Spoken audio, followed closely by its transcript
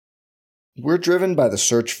We're driven by the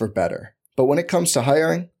search for better. But when it comes to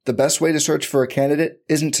hiring, the best way to search for a candidate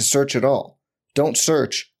isn't to search at all. Don't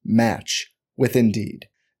search, match with Indeed.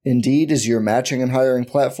 Indeed is your matching and hiring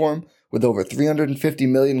platform with over 350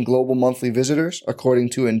 million global monthly visitors,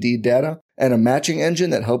 according to Indeed data, and a matching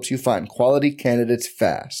engine that helps you find quality candidates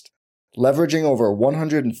fast. Leveraging over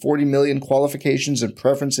 140 million qualifications and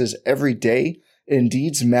preferences every day,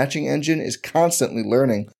 Indeed's matching engine is constantly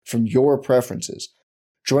learning from your preferences.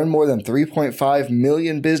 Join more than 3.5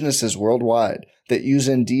 million businesses worldwide that use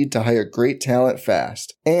Indeed to hire great talent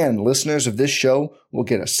fast. And listeners of this show will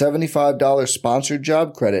get a $75 sponsored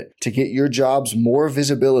job credit to get your jobs more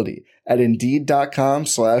visibility at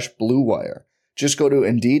Indeed.com/Blue Wire. Just go to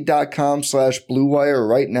Indeed.com/Blue Wire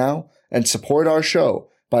right now and support our show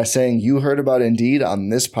by saying you heard about Indeed on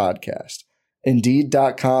this podcast.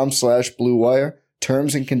 Indeed.com/Blue Wire.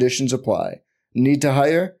 Terms and conditions apply. Need to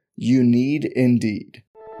hire? You need Indeed.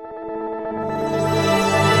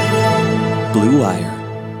 Blue Wire.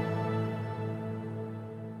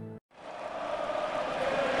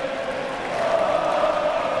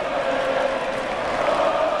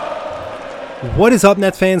 What is up,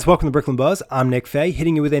 Nets fans? Welcome to Brooklyn Buzz. I'm Nick Fay,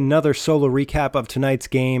 hitting you with another solo recap of tonight's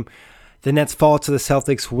game. The Nets fall to the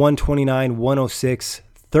Celtics 129-106.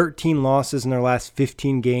 13 losses in their last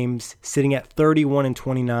 15 games, sitting at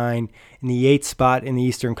 31-29 in the 8th spot in the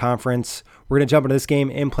Eastern Conference. We're going to jump into this game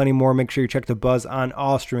and plenty more. Make sure you check the Buzz on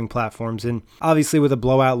all streaming platforms. And obviously with a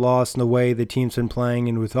blowout loss and the way the team's been playing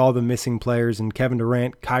and with all the missing players and Kevin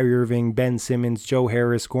Durant, Kyrie Irving, Ben Simmons, Joe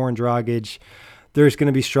Harris, Goran Dragic, there's going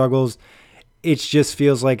to be struggles. It just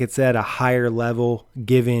feels like it's at a higher level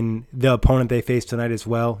given the opponent they face tonight as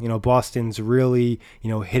well. You know, Boston's really,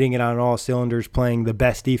 hitting it on all cylinders, playing the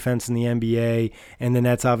best defense in the NBA, and the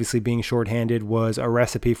Nets obviously being shorthanded was a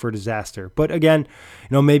recipe for disaster. But again,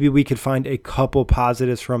 maybe we could find a couple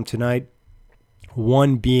positives from tonight.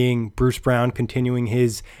 One being Bruce Brown continuing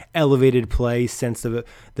his elevated play since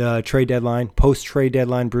the trade deadline. Post-trade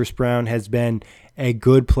deadline, Bruce Brown has been a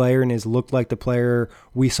good player and has looked like the player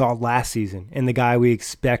we saw last season and the guy we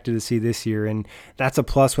expected to see this year. And that's a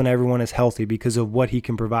plus when everyone is healthy because of what he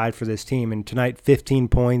can provide for this team. And tonight, 15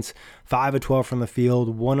 points, 5 of 12 from the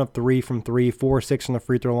field, 1 of 3 from 3, 4 of 6 from the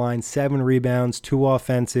free throw line, 7 rebounds, 2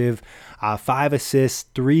 offensive, 5 assists,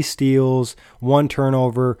 3 steals, 1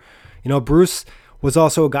 turnover. Bruce was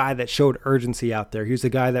also a guy that showed urgency out there. He was a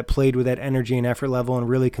guy that played with that energy and effort level and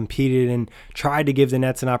really competed and tried to give the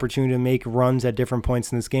Nets an opportunity to make runs at different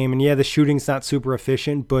points in this game. And yeah, the shooting's not super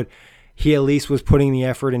efficient, but he at least was putting the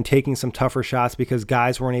effort and taking some tougher shots because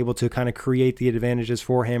guys weren't able to kind of create the advantages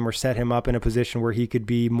for him or set him up in a position where he could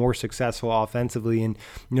be more successful offensively. And,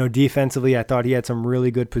 defensively, I thought he had some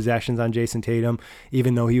really good possessions on Jason Tatum,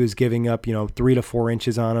 even though he was giving up, 3 to 4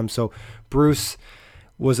 inches on him. So Bruce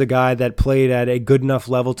was a guy that played at a good enough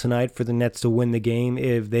level tonight for the Nets to win the game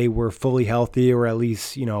if they were fully healthy or at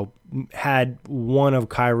least, had one of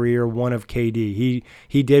Kyrie or one of KD.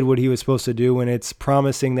 He did what he was supposed to do, and it's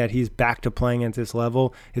promising that he's back to playing at this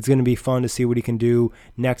level. It's going to be fun to see what he can do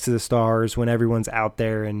next to the stars when everyone's out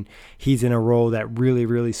there and he's in a role that really,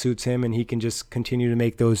 really suits him, and he can just continue to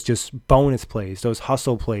make those just bonus plays, those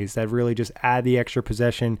hustle plays that really just add the extra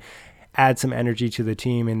possession, add some energy to the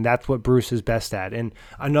team, and that's what Bruce is best at. And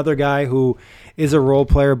another guy who is a role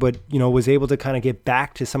player but, was able to kind of get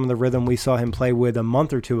back to some of the rhythm we saw him play with a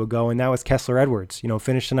month or two ago, and that was Kessler Edwards.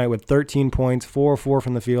 Finished tonight with 13 points, 4 of 4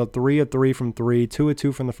 from the field, 3 of 3 from 3, 2 of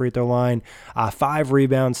 2 from the free throw line, 5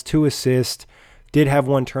 rebounds, 2 assists, did have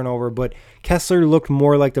 1 turnover, but Kessler looked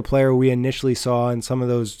more like the player we initially saw in some of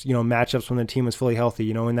those, matchups when the team was fully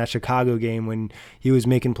healthy, in that Chicago game when he was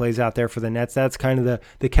making plays out there for the Nets. That's kind of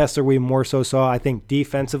the Kessler we more so saw. I think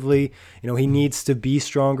defensively, he needs to be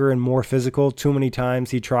stronger and more physical. Too many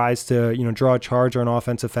times he tries to, draw a charge or an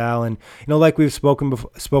offensive foul. And, like we've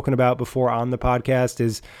spoken about before on the podcast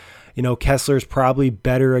is, Kessler's probably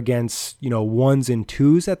better against, 1s and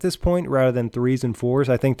 2s at this point rather than 3s and 4s.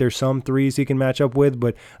 I think there's some 3s he can match up with,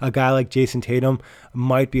 but a guy like Jason Tatum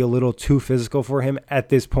might be a little too physical for him at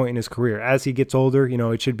this point in his career. As he gets older,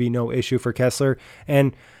 it should be no issue for Kessler.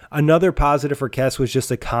 And another positive for Kess was just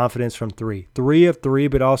the confidence from 3. 3 of 3,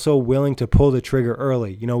 but also willing to pull the trigger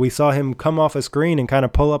early. We saw him come off a screen and kind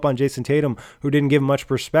of pull up on Jason Tatum, who didn't give much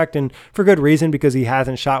respect, and for good reason because he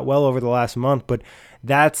hasn't shot well over the last month. But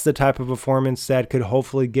that's the type of performance that could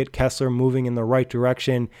hopefully get Kessler moving in the right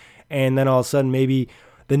direction. And then all of a sudden, maybe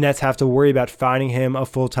the Nets have to worry about finding him a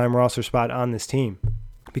full-time roster spot on this team.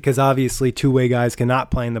 Because obviously two-way guys cannot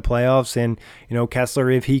play in the playoffs. And, Kessler,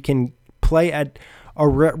 if he can play at a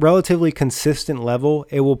relatively consistent level,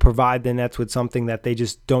 it will provide the Nets with something that they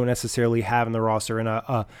just don't necessarily have in the roster. And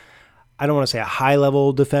I don't want to say a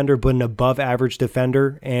high-level defender, but an above-average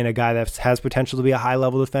defender and a guy that has potential to be a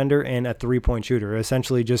high-level defender and a three-point shooter.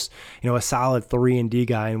 Essentially just, a solid 3-and-D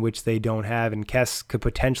guy in which they don't have, and Kess could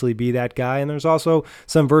potentially be that guy. And there's also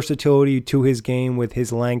some versatility to his game with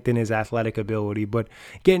his length and his athletic ability. But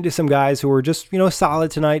getting to some guys who are just,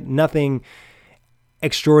 solid tonight, nothing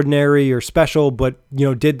extraordinary or special, but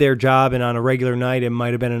did their job, and on a regular night it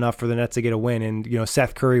might have been enough for the Nets to get a win. And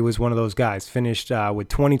Seth Curry was one of those guys. Finished with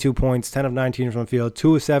 22 points, 10 of 19 from the field,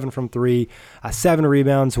 2 of 7 from 3, 7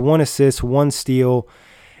 rebounds, 1 assist, 1 steal.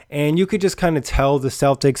 And you could just kind of tell the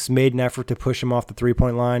Celtics made an effort to push him off the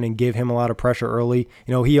three-point line and give him a lot of pressure early.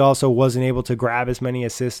 He also wasn't able to grab as many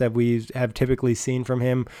assists that we have typically seen from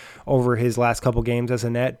him over his last couple games as a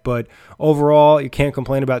Net. But overall, you can't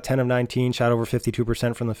complain about 10 of 19, shot over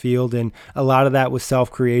 52% from the field. And a lot of that was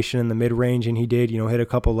self-creation in the mid-range, and he did, hit a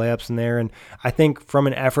couple layups in there. And I think from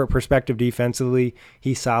an effort perspective defensively,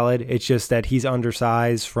 he's solid. It's just that he's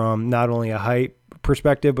undersized from not only a height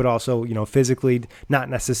perspective, but also, physically not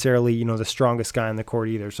necessarily, the strongest guy on the court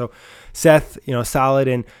either. So Seth, solid,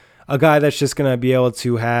 and a guy that's just going to be able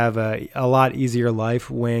to have a lot easier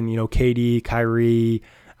life when, KD, Kyrie,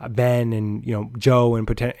 Ben, and, Joe and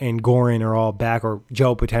Goran are all back, or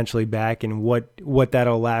Joe potentially back, and what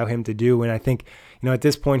that'll allow him to do. And I think, at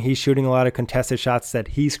this point, he's shooting a lot of contested shots that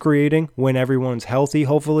he's creating when everyone's healthy,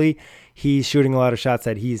 hopefully. He's shooting a lot of shots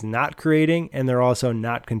that he's not creating, and they're also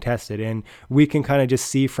not contested. And we can kind of just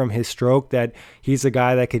see from his stroke that he's a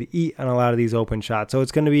guy that could eat on a lot of these open shots. So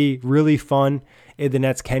it's going to be really fun if the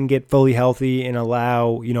Nets can get fully healthy and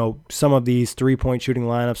allow, some of these three-point shooting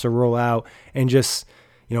lineups to roll out and just,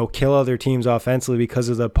 kill other teams offensively because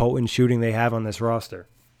of the potent shooting they have on this roster.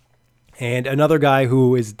 And another guy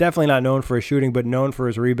who is definitely not known for his shooting, but known for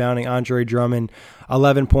his rebounding, Andre Drummond,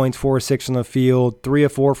 11 points, 4 of 6 on the field, 3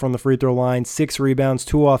 of 4 from the free throw line, 6 rebounds,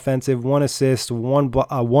 2 offensive, 1 assist, 1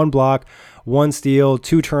 block, 1 steal,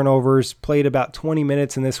 2 turnovers, played about 20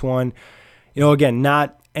 minutes in this one. Again,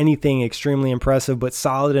 not anything extremely impressive, but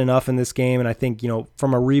solid enough in this game. And I think,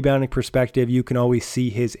 from a rebounding perspective, you can always see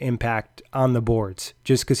his impact on the boards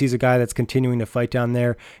just because he's a guy that's continuing to fight down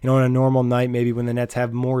there. On a normal night, maybe when the Nets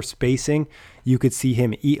have more spacing, you could see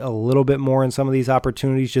him eat a little bit more in some of these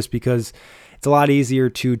opportunities just because it's a lot easier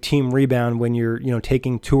to team rebound when you're,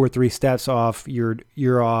 taking 2 or 3 steps off your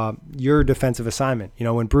defensive assignment.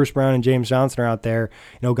 When Bruce Brown and James Johnson are out there,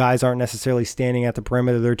 guys aren't necessarily standing at the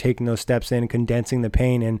perimeter. They're taking those steps in, condensing the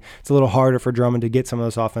paint, and it's a little harder for Drummond to get some of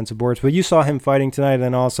those offensive boards. But you saw him fighting tonight, and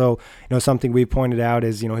then also, something we pointed out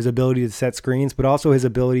is, his ability to set screens, but also his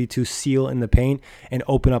ability to seal in the paint and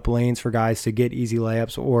open up lanes for guys to get easy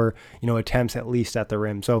layups or, attempts at least at the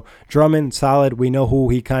rim. So Drummond, solid. We know who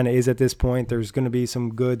he kind of is at this point. There's going to be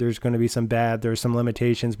some good, there's going to be some bad, there's some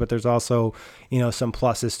limitations, but there's also, some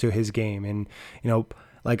pluses to his game. And,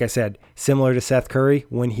 like I said, similar to Seth Curry,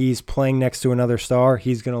 when he's playing next to another star,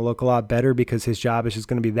 he's going to look a lot better because his job is just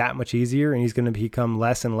going to be that much easier, and he's going to become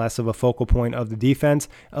less and less of a focal point of the defense,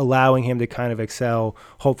 allowing him to kind of excel,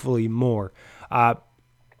 hopefully more.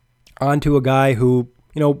 On to a guy who,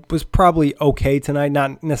 was probably okay tonight,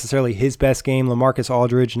 not necessarily his best game. LaMarcus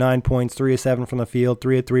Aldridge, 9 points, 3 of 7 from the field,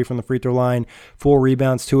 3 of 3 from the free throw line, 4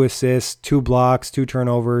 rebounds, 2 assists, 2 blocks, 2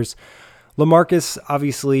 turnovers. LaMarcus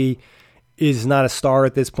obviously is not a star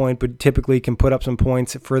at this point, but typically can put up some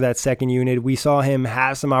points for that second unit. We saw him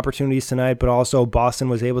have some opportunities tonight, but also Boston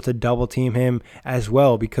was able to double team him as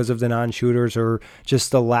well because of the non-shooters or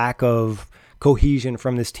just the lack of cohesion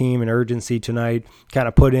from this team and urgency tonight kind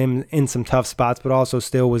of put him in some tough spots, but also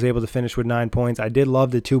still was able to finish with 9 points. I did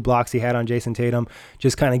love the 2 blocks he had on Jason Tatum,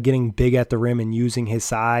 just kind of getting big at the rim and using his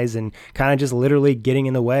size and kind of just literally getting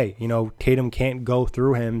in the way. Tatum can't go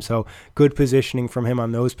through him, so good positioning from him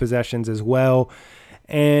on those possessions as well.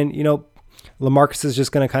 And, LaMarcus is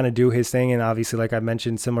just going to kind of do his thing, and obviously, like I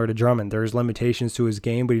mentioned, similar to Drummond, there's limitations to his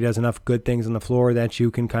game, but he does enough good things on the floor that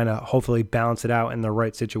you can kind of hopefully balance it out in the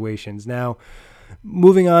right situations. Now,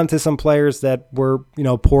 moving on to some players that were,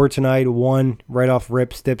 poor tonight. One right off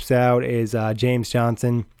rip steps out is James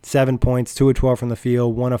Johnson, 7 points, 2 of 12 from the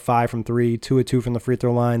field, 1 of 5 from 3, 2 of 2 from the free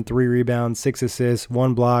throw line, 3 rebounds, 6 assists,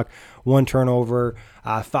 1 block, 1 turnover,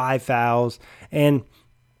 5 fouls, and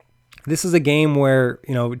this is a game where,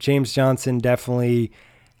 James Johnson definitely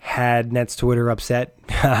had Nets Twitter upset.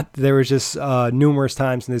 There was just numerous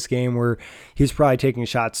times in this game where he's probably taking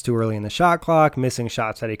shots too early in the shot clock, missing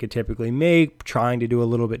shots that he could typically make, trying to do a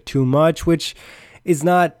little bit too much, which is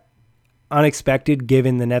not unexpected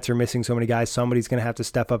given the Nets are missing so many guys. Somebody's going to have to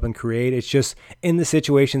step up and create. It's just in the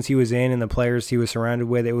situations he was in and the players he was surrounded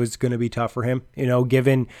with, it was going to be tough for him.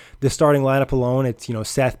 Given the starting lineup alone, it's,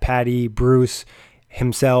 Seth, Patty, Bruce,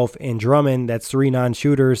 himself and Drummond, that's 3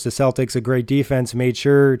 non-shooters. The Celtics, a great defense, made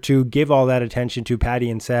sure to give all that attention to Patty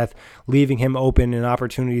and Seth, leaving him open and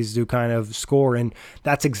opportunities to kind of score. And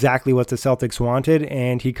that's exactly what the Celtics wanted.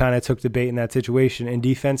 And he kind of took the bait in that situation. And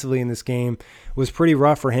defensively in this game was pretty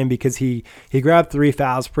rough for him because he grabbed 3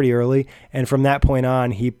 fouls pretty early. And from that point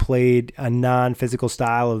on, he played a non-physical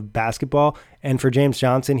style of basketball. And for James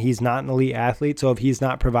Johnson, he's not an elite athlete. So if he's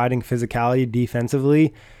not providing physicality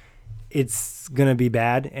defensively, it's going to be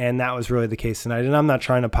bad, and that was really the case tonight. And I'm not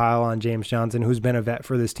trying to pile on James Johnson, who's been a vet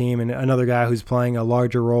for this team and another guy who's playing a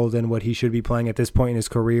larger role than what he should be playing at this point in his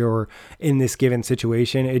career or in this given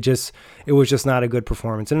situation. It was just not a good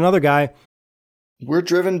performance. And another guy. We're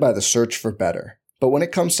driven by the search for better. But when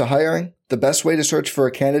it comes to hiring, the best way to search for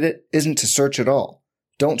a candidate isn't to search at all.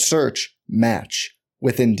 Don't search, match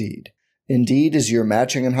with Indeed. Indeed is your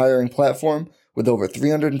matching and hiring platform with over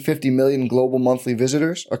 350 million global monthly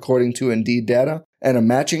visitors, according to Indeed data, and a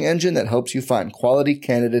matching engine that helps you find quality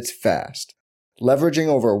candidates fast. Leveraging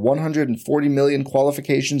over 140 million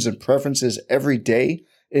qualifications and preferences every day,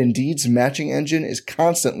 Indeed's matching engine is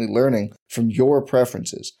constantly learning from your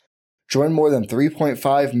preferences. Join more than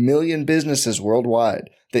 3.5 million businesses worldwide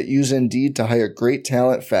that use Indeed to hire great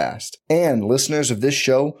talent fast. And listeners of this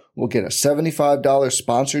show will get a $75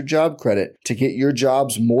 sponsored job credit to get your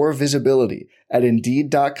jobs more visibility at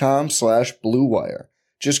Indeed.com/Blue Wire.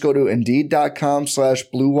 Just go to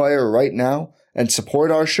Indeed.com/Blue Wire right now and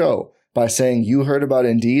support our show by saying you heard about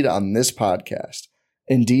Indeed on this podcast.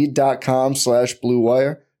 Indeed.com/Blue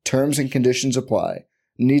Wire. Terms and conditions apply.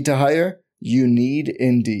 Need to hire? You need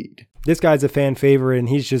Indeed. This guy's a fan favorite, and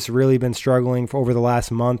he's just really been struggling for over the last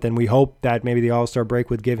month, and we hope that maybe the All-Star break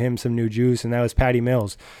would give him some new juice, and that was Patty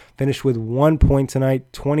Mills. Finished with 1 point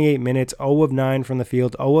tonight, 28 minutes, 0 of 9 from the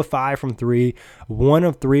field, 0 of 5 from 3, 1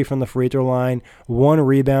 of 3 from the free throw line, 1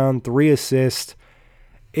 rebound, 3 assists.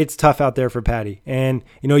 It's tough out there for Patty. And,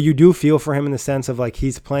 you do feel for him in the sense of like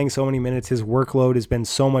he's playing so many minutes. His workload has been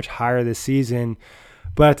so much higher this season.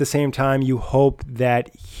 But at the same time, you hope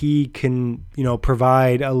that he can,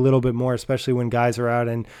 provide a little bit more, especially when guys are out.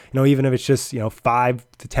 And, even if it's just, 5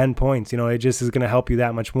 to 10 points, it just is going to help you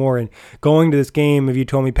that much more. And going to this game, if you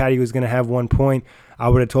told me Patty was going to have 1 point, I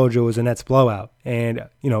would have told you it was a Nets blowout and, a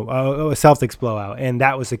Celtics blowout. And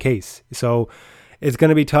that was the case. So it's going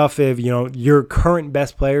to be tough if, your current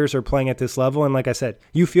best players are playing at this level. And like I said,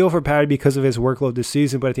 you feel for Patty because of his workload this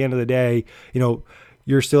season. But at the end of the day,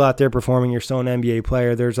 you're still out there performing. You're still an NBA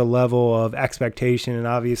player. There's a level of expectation, and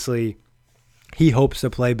obviously he hopes to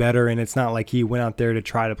play better, and it's not like he went out there to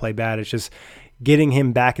try to play bad. It's just getting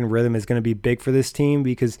him back in rhythm is going to be big for this team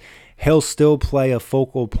because he'll still play a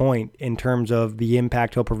focal point in terms of the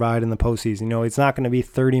impact he'll provide in the postseason. It's not going to be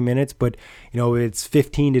 30 minutes, but, it's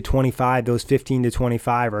 15 to 25. Those 15 to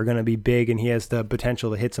 25 are going to be big, and he has the potential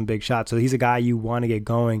to hit some big shots. So he's a guy you want to get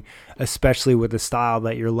going, especially with the style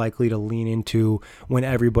that you're likely to lean into when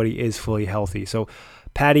everybody is fully healthy. So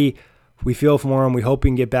Patty, we feel for him. We hope he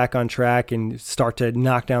can get back on track and start to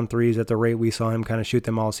knock down threes at the rate we saw him kind of shoot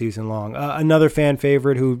them all season long. Another fan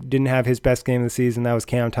favorite who didn't have his best game of the season, that was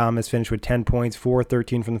Cam Thomas. Finished with 10 points, 4 of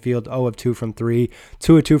 13 from the field, 0 of 2 from 3,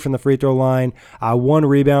 2 of 2 from the free throw line, 1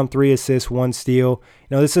 rebound, 3 assists, 1 steal.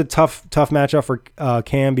 This is a tough matchup for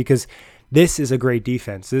Cam because this is a great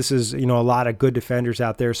defense. This is, a lot of good defenders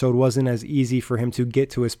out there, so it wasn't as easy for him to get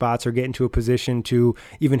to his spots or get into a position to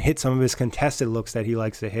even hit some of his contested looks that he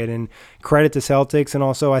likes to hit. And credit to Celtics, and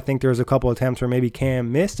also I think there was a couple attempts where maybe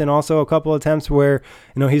Cam missed, and also a couple attempts where,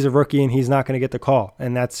 he's a rookie and he's not going to get the call.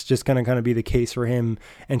 And that's just going to kind of be the case for him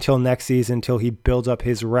until next season, until he builds up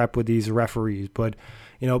his rep with these referees. But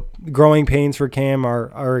growing pains for Cam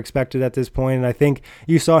are expected at this point, and I think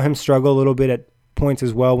you saw him struggle a little bit at points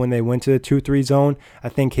as well when they went to the 2-3 zone. I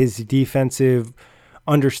think his defensive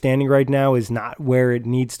understanding right now is not where it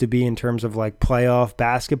needs to be in terms of like playoff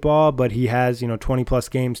basketball, but he has 20 plus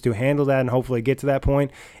games to handle that and hopefully get to that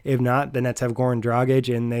point. If not, the Nets have Goran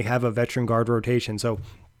Dragic and they have a veteran guard rotation, so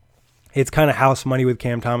it's kind of house money with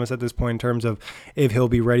Cam Thomas at this point in terms of if he'll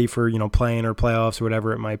be ready for playing or playoffs or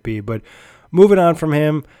whatever it might be. But moving on from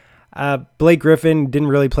him, Blake Griffin didn't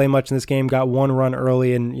really play much in this game, got 1 run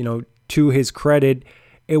early, and to his credit,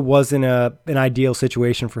 it wasn't an ideal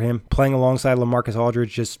situation for him. Playing alongside LaMarcus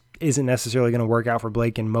Aldridge just isn't necessarily going to work out for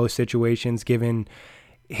Blake in most situations, given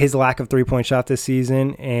his lack of three-point shot this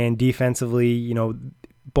season and defensively,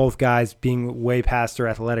 both guys being way past their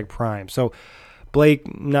athletic prime. So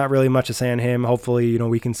Blake, not really much to say on him. Hopefully,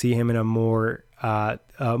 we can see him in a more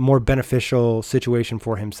beneficial situation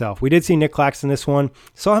for himself. We did see Nick Claxton this one.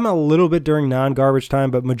 Saw him a little bit during non-garbage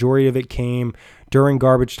time, but majority of it came during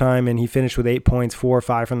garbage time, and he finished with 8 points, 4 or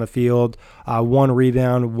 5 from the field, 1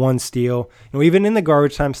 rebound, 1 steal. Even in the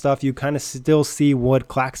garbage time stuff, you kind of still see what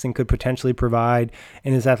Claxton could potentially provide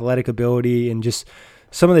in his athletic ability and just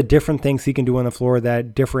some of the different things he can do on the floor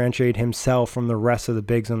that differentiate himself from the rest of the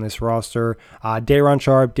bigs on this roster. Day'Ron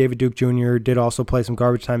Sharpe, David Duke Jr. did also play some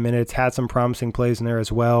garbage time minutes, had some promising plays in there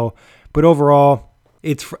as well. But overall,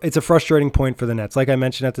 it's a frustrating point for the Nets. Like I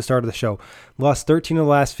mentioned at the start of the show, lost 13 of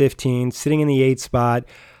the last 15, sitting in the 8th spot,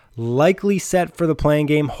 likely set for the playing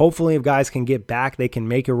game. Hopefully, if guys can get back, they can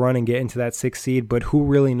make a run and get into that 6th seed. But who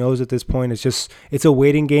really knows at this point? It's a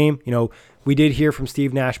waiting game. We did hear from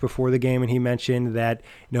Steve Nash before the game, and he mentioned that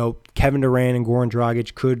Kevin Durant and Goran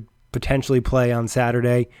Dragic could potentially play on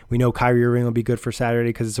Saturday. We know Kyrie Irving will be good for Saturday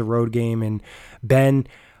because it's a road game. And Ben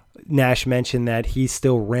Nash mentioned that he's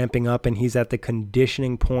still ramping up and he's at the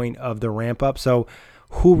conditioning point of the ramp up. So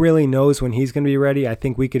who really knows when he's going to be ready? I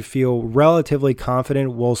think we could feel relatively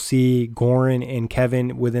confident we'll see Goran and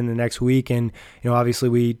Kevin within the next week. And, obviously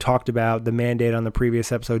we talked about the mandate on the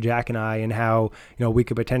previous episode, Jack and I, and how, we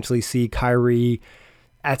could potentially see Kyrie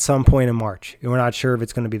at some point in March. And we're not sure if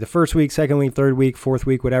it's going to be the first week, second week, third week, fourth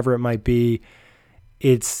week, whatever it might be.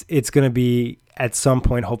 It's going to be at some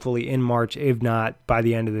point, hopefully in March, if not by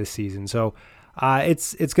the end of this season. So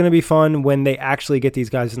it's going to be fun when they actually get these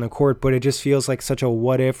guys in the court, but it just feels like such a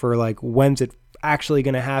what if, or like when's it actually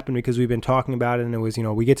going to happen, because we've been talking about it and it was,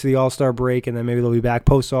 we get to the All-Star break and then maybe they'll be back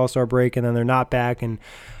post All-Star break and then they're not back, and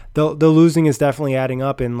the losing is definitely adding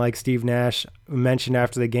up. And like Steve Nash mentioned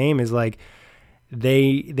after the game is like,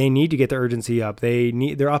 they need to get the urgency up.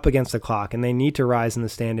 They're up against the clock and they need to rise in the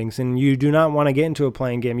standings. And you do not want to get into a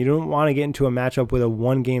playing game. You don't want to get into a matchup with a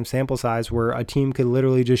 1-game sample size where a team could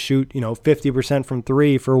literally just shoot 50% from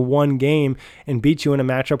 3 for 1 game and beat you in a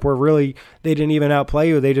matchup where really they didn't even outplay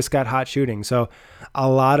you. They just got hot shooting. So a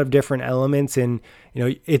lot of different elements, and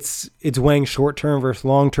it's weighing short term versus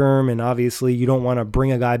long term. And obviously you don't want to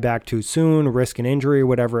bring a guy back too soon, risk an injury,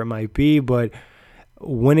 whatever it might be, but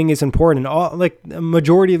winning is important. The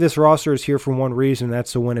majority of this roster is here for one reason,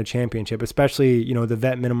 that's to win a championship, especially, the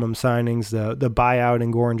vet minimum signings, the buyout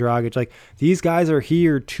and Goran Dragic. Like, these guys are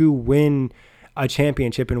here to win a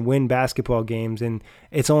championship and win basketball games, and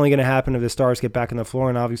it's only going to happen if the stars get back on the floor.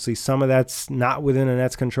 And obviously some of that's not within the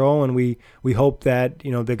Nets' control, and we hope that,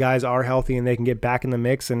 the guys are healthy and they can get back in the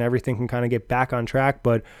mix and everything can kind of get back on track.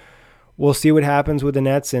 But we'll see what happens with the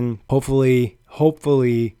Nets, and hopefully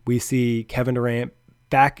we see Kevin Durant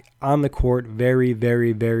back on the court very,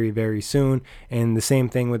 very, very, very soon. And the same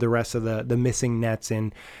thing with the rest of the missing Nets.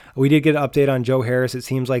 And we did get an update on Joe Harris. It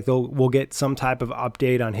seems like we'll get some type of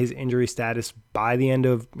update on his injury status by the end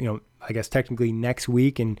of, I guess technically next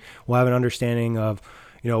week. And we'll have an understanding of,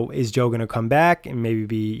 is Joe going to come back and maybe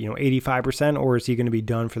be, 85%, or is he going to be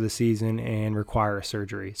done for the season and require a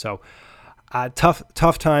surgery? So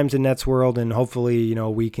tough times in Nets world, and hopefully,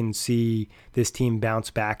 we can see this team bounce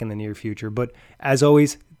back in the near future. But as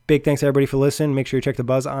always, big thanks to everybody for listening. Make sure you check the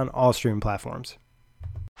Buzz on all streaming platforms.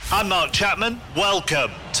 I'm Mark Chapman.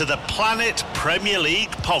 Welcome to the Planet Premier League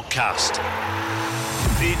podcast.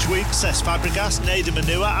 Each week, Cesc Fabregas, Nader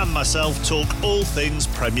Manua and myself talk all things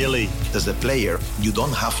Premier League. As a player, you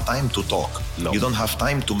don't have time to talk. No. You don't have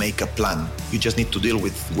time to make a plan. You just need to deal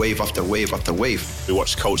with wave after wave after wave. We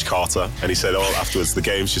watched Coach Carter and he said, afterwards, the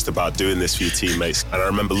game's just about doing this for your teammates. And I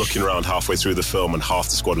remember looking around halfway through the film and half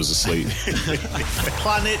the squad was asleep.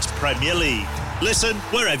 Planet Premier League. Listen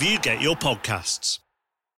wherever you get your podcasts.